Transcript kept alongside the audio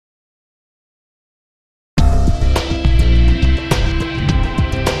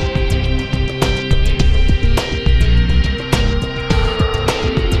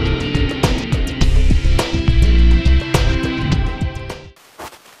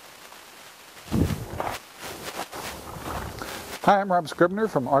Hi, I'm Rob Scribner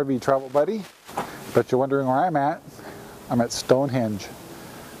from RV Travel Buddy. Bet you're wondering where I'm at. I'm at Stonehenge,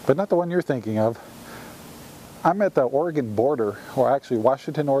 but not the one you're thinking of. I'm at the Oregon border, or actually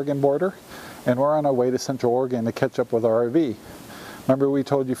Washington-Oregon border, and we're on our way to Central Oregon to catch up with our RV. Remember we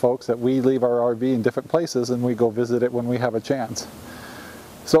told you folks that we leave our RV in different places and we go visit it when we have a chance.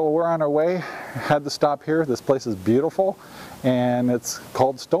 So we're on our way, had to stop here. This place is beautiful and it's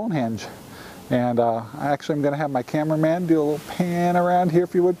called Stonehenge. And actually I'm going to have my cameraman do a little pan around here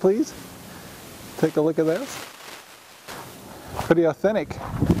if you would please. Take a look at this. Pretty authentic.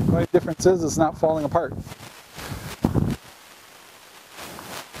 The only difference is it's not falling apart.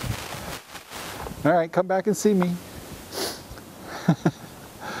 Alright, come back and see me.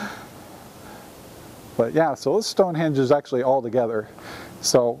 But yeah, so this Stonehenge is actually all together.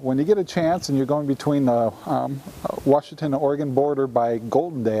 So when you get a chance and you're going between the Washington and Oregon border by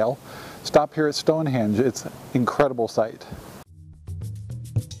Goldendale, stop here at Stonehenge. It's an incredible sight.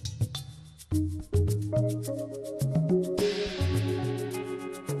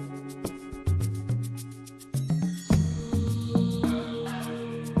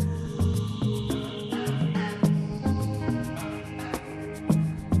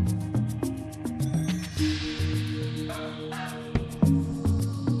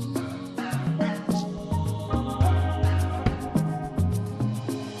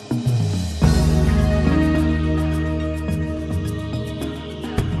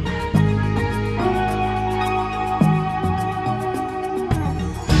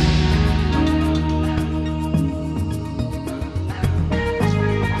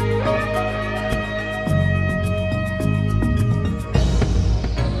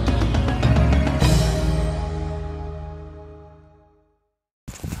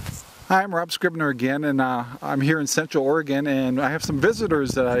 Hi, I'm Rob Scribner again, and I'm here in Central Oregon, and I have some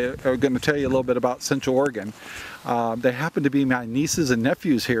visitors that I are going to tell you a little bit about Central Oregon. They happen to be my nieces and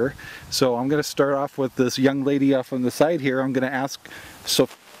nephews here, so I'm going to start off with this young lady off on the side here. I'm going to ask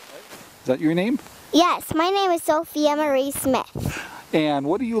Sophia. Is that your name? Yes, my name is Sophia Marie Smith. And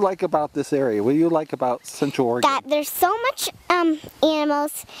what do you like about this area? What do you like about Central Oregon? That there's so much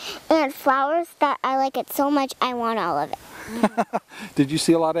animals and flowers that I like it so much I want all of it. Did you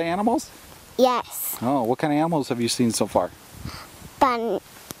see a lot of animals? Yes. Oh, what kind of animals have you seen so far?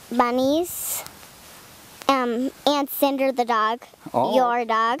 Bunnies, and Cinder the dog, your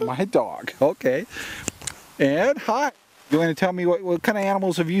dog. My dog, okay. And hi, you want to tell me what kind of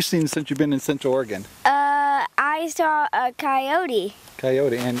animals have you seen since you've been in Central Oregon? I saw a coyote.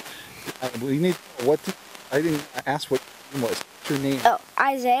 Coyote, and we need, I didn't ask what your name was. What's your name? Oh,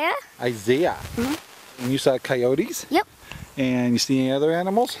 Isaiah. Isaiah. Mm-hmm. And you saw coyotes? Yep. And you see any other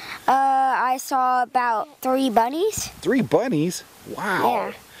animals? I saw about 3 bunnies. 3 bunnies? Wow.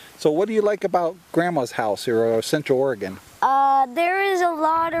 Yeah. So what do you like about Grandma's house here in Central Oregon? There is a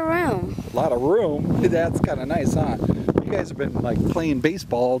lot of room. A lot of room? That's kind of nice, huh? You guys have been like playing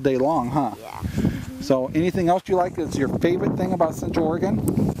baseball all day long, huh? Yeah. So anything else you like that's your favorite thing about Central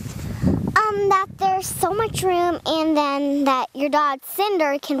Oregon? That there's so much room, and then that your dog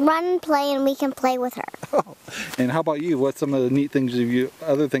Cinder can run and play and we can play with her. Oh. And how about you? What's some of the neat things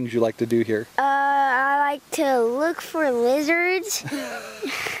other things you like to do here? I like to look for lizards.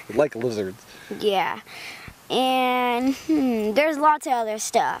 You like lizards? Yeah. And there's lots of other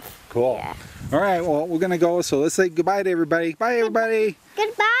stuff. Cool. Yeah. All right, well, we're going to go, so let's say goodbye to everybody. Bye, everybody.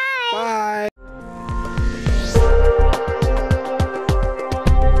 Goodbye. Bye.